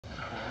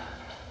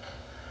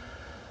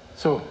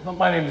So,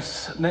 my name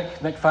is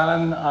Nick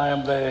Fannin. I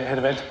am the Head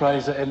of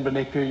Enterprise at Edinburgh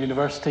Napier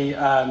University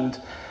and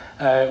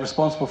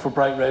responsible for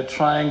Bright Red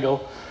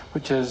Triangle,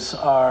 which is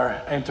our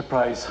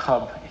enterprise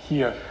hub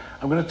here.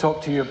 I'm going to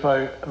talk to you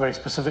about a very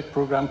specific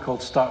programme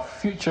called Start for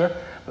Future,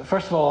 but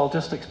first of all, I'll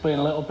just explain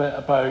a little bit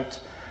about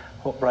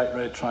what Bright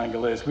Red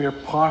Triangle is. We are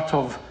part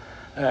of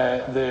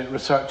the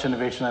Research,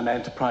 Innovation and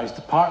Enterprise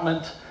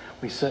Department.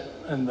 We sit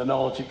in the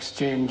knowledge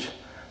exchange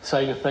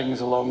side of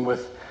things along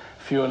with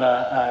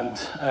Fiona and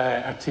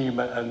her team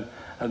and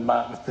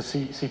Matt with the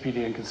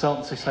CPD and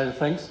consultancy side of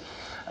things.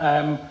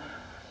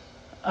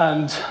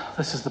 And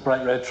this is the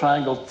Bright Red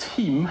Triangle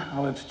team.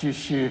 I'll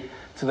introduce you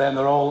to them.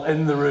 They're all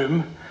in the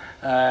room.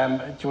 Do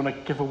you want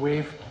to give a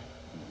wave,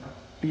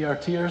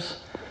 BRTers?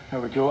 There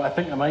we go. I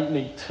think I might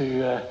need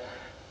to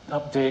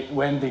update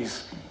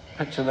Wendy's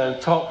picture there at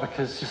the top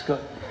because she's got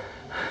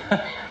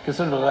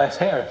considerably less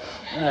hair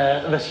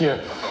this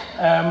year.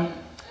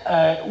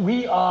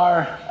 We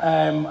are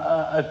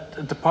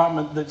a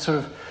department that sort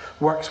of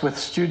works with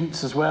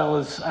students as well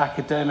as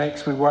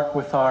academics. We work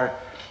with our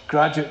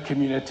graduate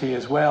community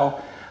as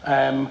well,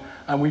 and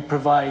we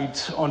provide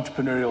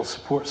entrepreneurial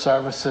support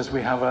services.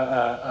 We have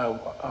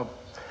a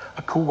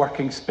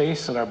co-working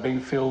space at our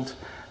Bainfield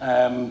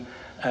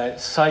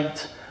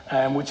site,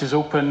 which is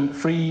open,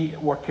 free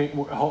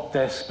hot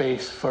desk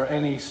space for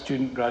any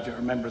student, graduate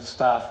or member of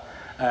staff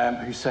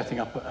who's setting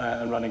up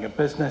and running a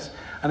business.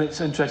 And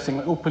it's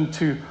interestingly open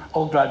to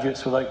all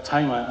graduates without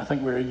time limit. I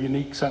think we're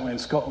unique, certainly in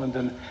Scotland,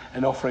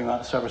 in offering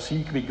that service. So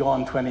you could be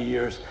gone 20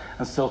 years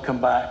and still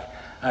come back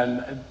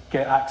and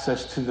get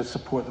access to the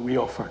support that we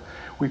offer.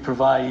 We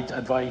provide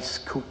advice,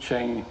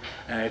 coaching,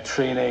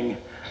 training,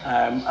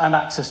 and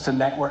access to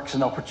networks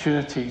and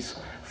opportunities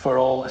for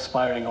all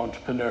aspiring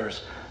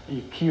entrepreneurs.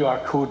 Your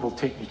QR code will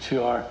take you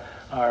to our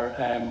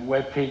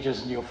web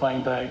pages, and you'll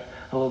find out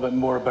a little bit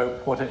more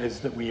about what it is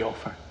that we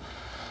offer.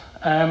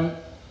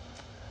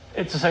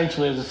 It's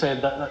essentially, as I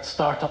said, that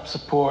startup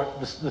support,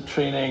 the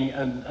training,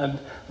 and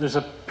there's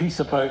a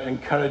piece about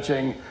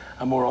encouraging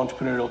a more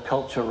entrepreneurial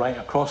culture right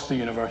across the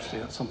university.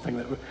 That's something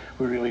that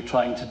we're really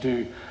trying to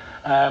do.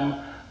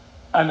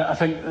 And I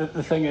think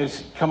the thing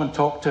is, come and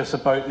talk to us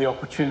about the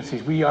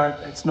opportunities.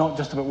 It's not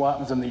just about what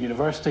happens in the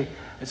university,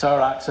 it's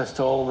our access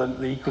to all the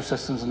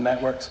ecosystems and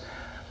networks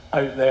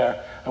out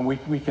there, and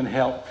we can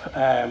help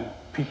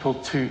people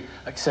to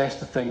access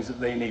the things that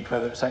they need,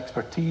 whether it's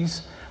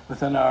expertise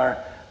within our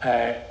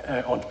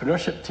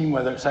entrepreneurship team,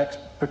 whether it's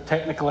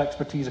technical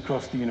expertise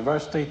across the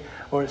university,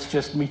 or it's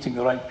just meeting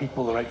the right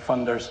people, the right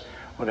funders,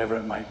 whatever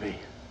it might be.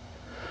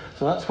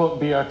 So that's what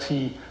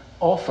BRT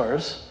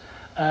offers.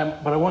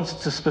 But I wanted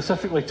to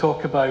specifically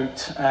talk about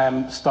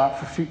Start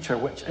for Future,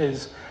 which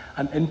is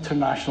an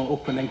international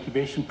open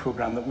incubation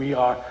program that we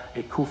are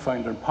a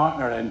co-founder and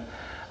partner in,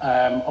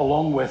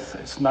 along with,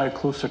 it's now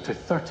closer to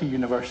 30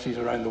 universities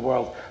around the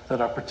world that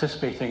are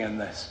participating in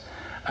this.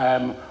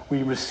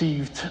 We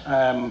received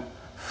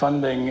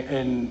funding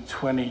in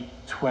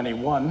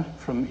 2021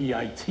 from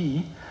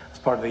EIT as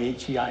part of the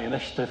HEI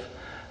initiative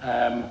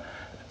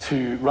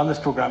to run this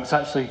program.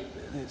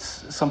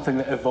 It's something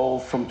that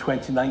evolved from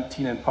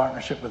 2019 in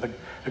partnership with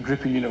a group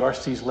of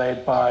universities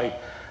led by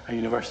a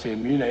university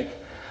in Munich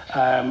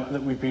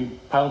that we've been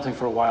piloting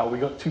for a while. We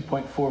got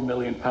 £2.4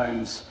 million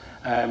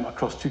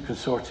across two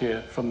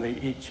consortia from the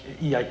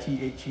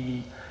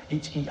EIT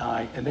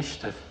HEI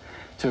initiative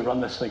to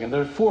run this thing. And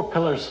there are 4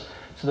 pillars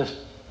to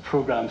this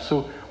program.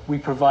 So we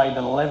provide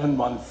an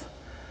 11-month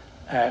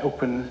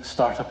open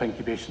startup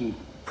incubation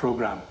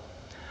program.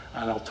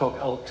 And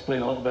I'll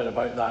explain a little bit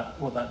about that,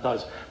 what that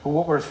does. But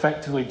what we're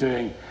effectively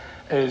doing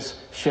is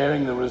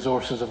sharing the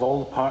resources of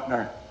all the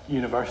partner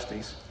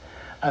universities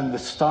and the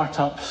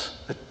startups,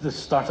 the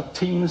startup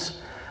teams,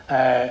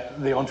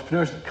 the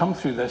entrepreneurs that come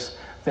through this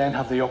then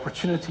have the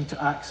opportunity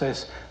to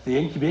access the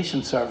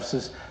incubation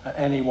services at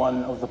any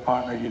one of the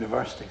partner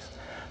universities.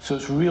 So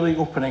it's really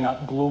opening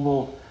up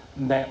global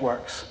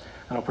networks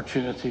and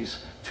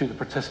opportunities to the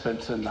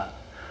participants in that.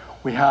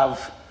 We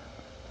have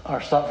our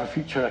Start for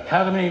Future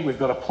Academy. We've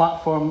got a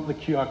platform. The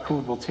QR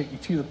code will take you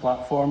to the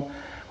platform,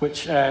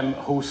 which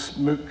hosts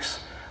MOOCs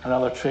and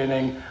other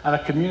training, and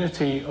a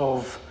community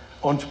of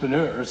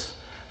entrepreneurs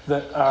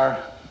that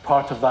are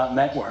part of that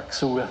network.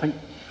 So I think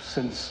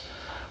since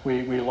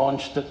we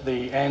launched at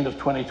the end of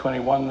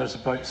 2021, there's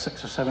about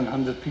 600 or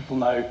 700 people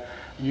now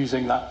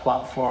using that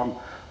platform.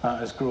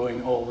 That is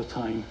growing all the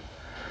time.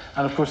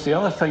 And of course, the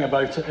other thing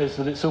about it is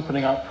that it's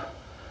opening up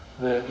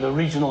the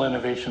regional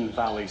innovation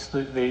valleys,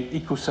 the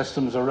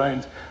ecosystems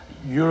around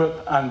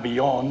Europe and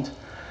beyond,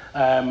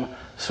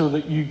 so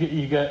that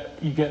you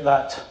get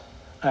that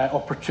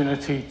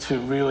opportunity to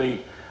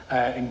really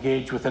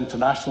engage with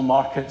international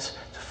markets,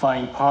 to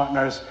find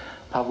partners.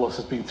 Pavlos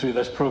has been through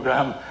this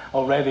program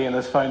already and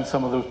has found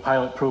some of those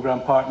pilot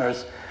program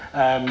partners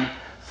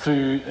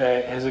through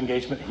his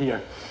engagement here.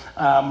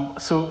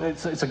 So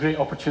it's a great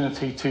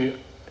opportunity to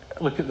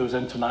look at those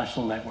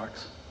international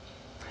networks.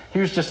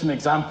 Here's just an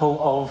example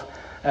of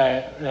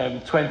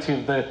 20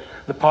 of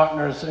the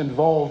partners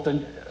involved,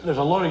 and there's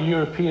a lot of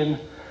European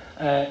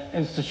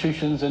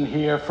institutions in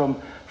here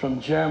from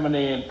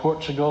Germany and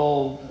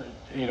Portugal,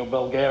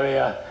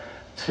 Bulgaria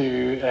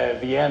to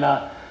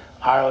Vienna.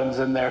 Ireland's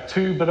in there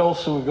too, but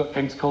also we've got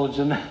King's College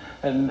in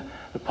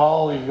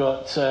Nepal, we've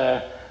got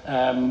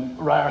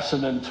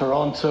Ryerson in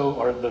Toronto,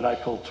 or they're now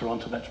called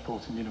Toronto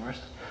Metropolitan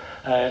University,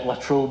 La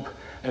Trobe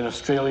in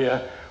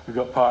Australia, we've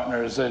got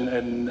partners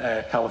in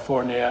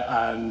California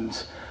and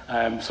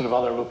sort of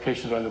other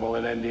locations around the world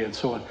in India and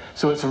so on.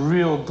 So it's a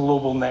real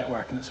global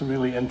network and it's a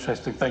really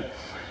interesting thing.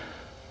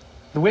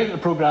 The way that the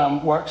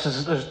program works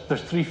is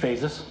there's 3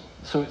 phases.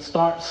 So it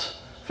starts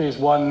phase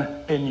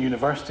 1 in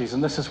universities,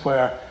 and this is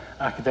where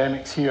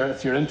academics here,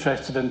 if you're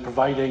interested in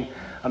providing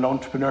an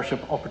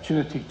entrepreneurship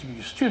opportunity to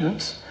your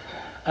students,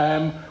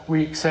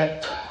 we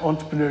accept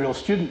entrepreneurial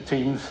student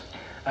teams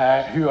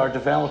who are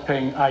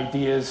developing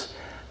ideas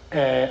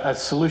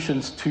as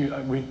solutions to,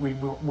 we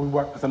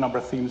work with a number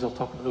of themes, I'll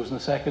talk about those in a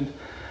second,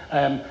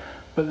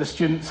 but the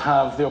students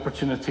have the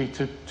opportunity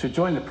to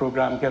join the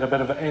program, get a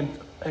bit of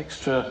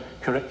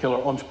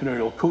extracurricular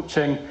entrepreneurial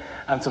coaching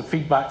and some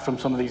feedback from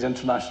some of these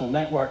international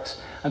networks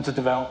and to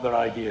develop their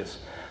ideas.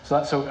 So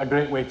that's a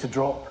great way to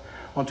drop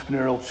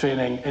entrepreneurial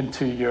training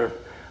into your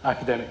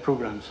academic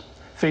programs.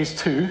 Phase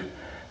 2,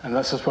 and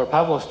this is where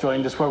Pavlos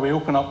joined, is where we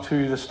open up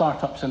to the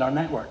startups in our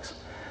networks.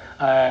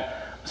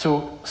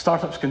 So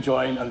startups can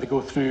join and they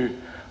go through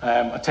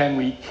a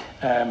 10-week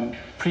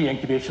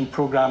pre-incubation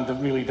program to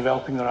really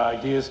developing their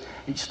ideas.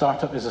 Each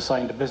startup is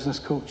assigned a business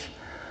coach,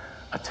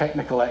 a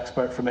technical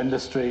expert from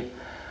industry,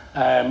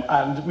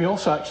 and we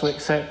also actually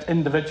accept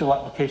individual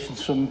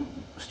applications from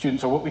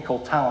students, or what we call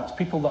talents,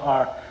 people that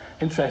are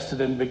interested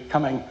in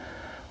becoming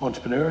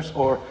entrepreneurs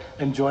or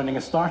in joining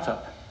a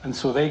startup. And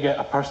so they get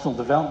a personal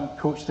development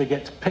coach, they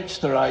get to pitch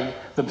their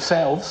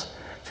themselves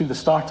to the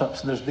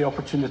startups, and there's the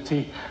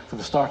opportunity for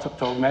the startup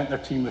to augment their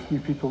team with new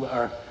people that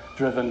are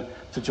driven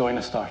to join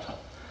a startup.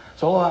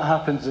 So all that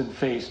happens in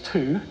phase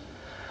 2,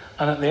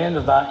 and at the end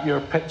of that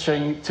you're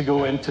pitching to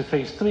go into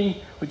phase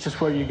 3, which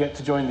is where you get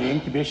to join the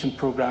incubation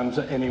programs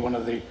at any one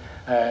of the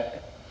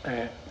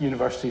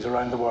universities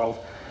around the world.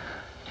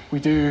 We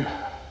do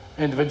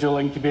individual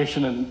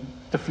incubation in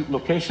different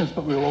locations,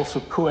 but we will also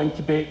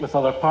co-incubate with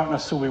other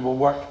partners, so we will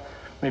work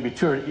maybe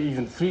 2 or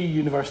even 3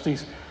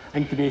 universities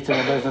incubating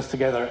a business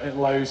together. It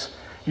allows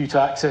you to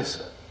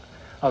access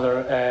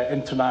other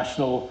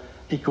international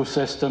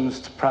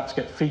ecosystems, to perhaps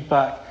get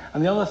feedback.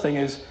 And the other thing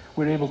is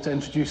we're able to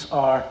introduce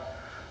our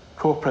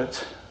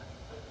corporate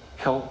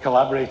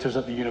collaborators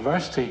at the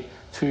university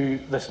to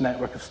this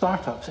network of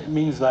startups. It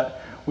means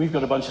that we've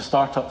got a bunch of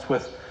startups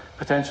with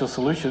potential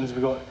solutions.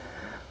 We've got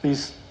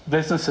these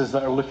businesses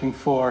that are looking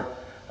for,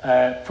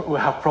 we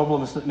have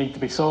problems that need to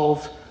be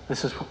solved.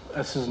 This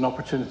is an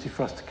opportunity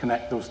for us to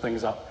connect those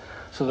things up.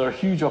 So there are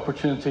huge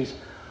opportunities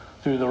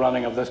through the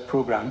running of this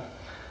program.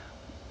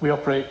 We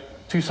operate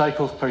 2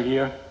 cycles per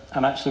year,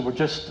 and actually we're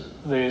just,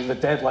 the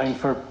deadline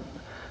for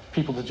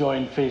people to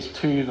join phase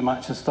 2, the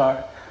match and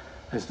start,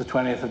 is the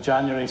 20th of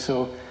January.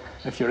 So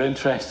if you're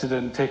interested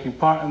in taking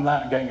part in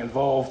that, getting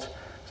involved,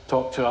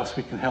 talk to us,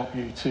 we can help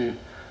you to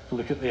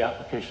look at the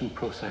application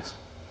process.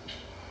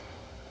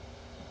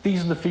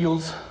 These are the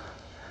fields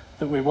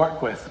that we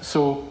work with.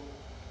 So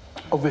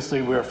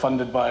obviously we're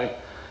funded by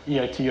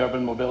EIT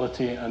Urban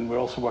Mobility, and we're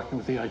also working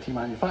with EIT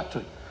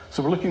Manufacturing.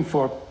 So we're looking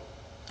for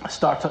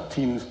startup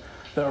teams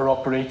that are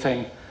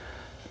operating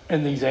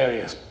in these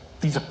areas.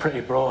 These are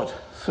pretty broad.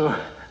 So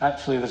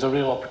actually there's a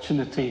real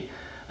opportunity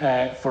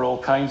for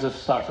all kinds of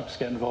startups to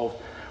get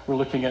involved. We're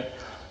looking at,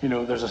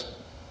 there's a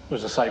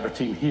cyber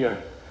team here,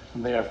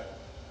 and they are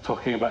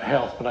talking about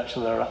health, but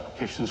actually there are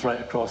applications right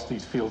across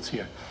these fields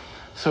here.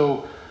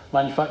 So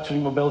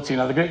manufacturing mobility.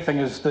 Now the great thing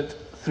is that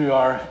through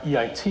our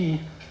EIT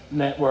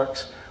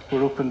networks,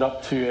 we're opened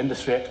up to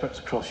industry experts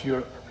across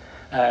Europe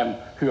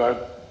who are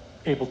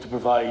able to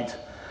provide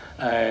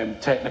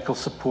technical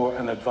support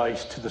and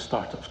advice to the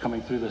startups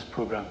coming through this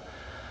program.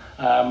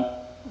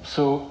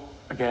 So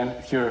again,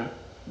 if you're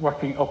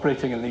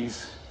operating in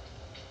these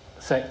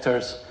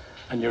sectors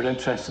and you're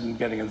interested in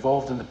getting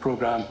involved in the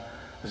program,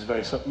 this is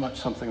very much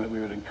something that we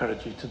would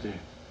encourage you to do.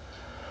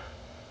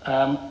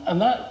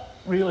 And that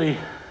really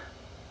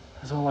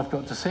is all I've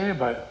got to say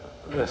about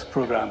this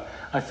program.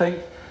 I think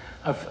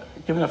I've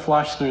given a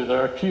flash through.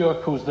 There are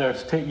QR codes there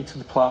to take you to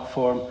the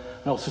platform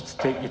and also to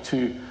take you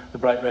to the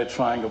bright red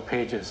triangle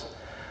pages.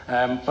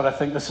 But I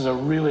think this is a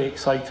really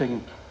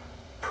exciting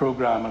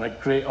program and a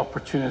great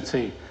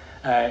opportunity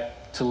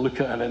to look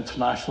at an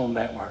international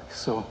network.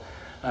 So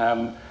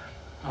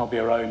I'll be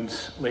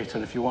around later,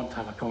 and if you want to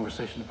have a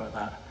conversation about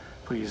that,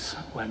 please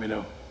let me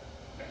know.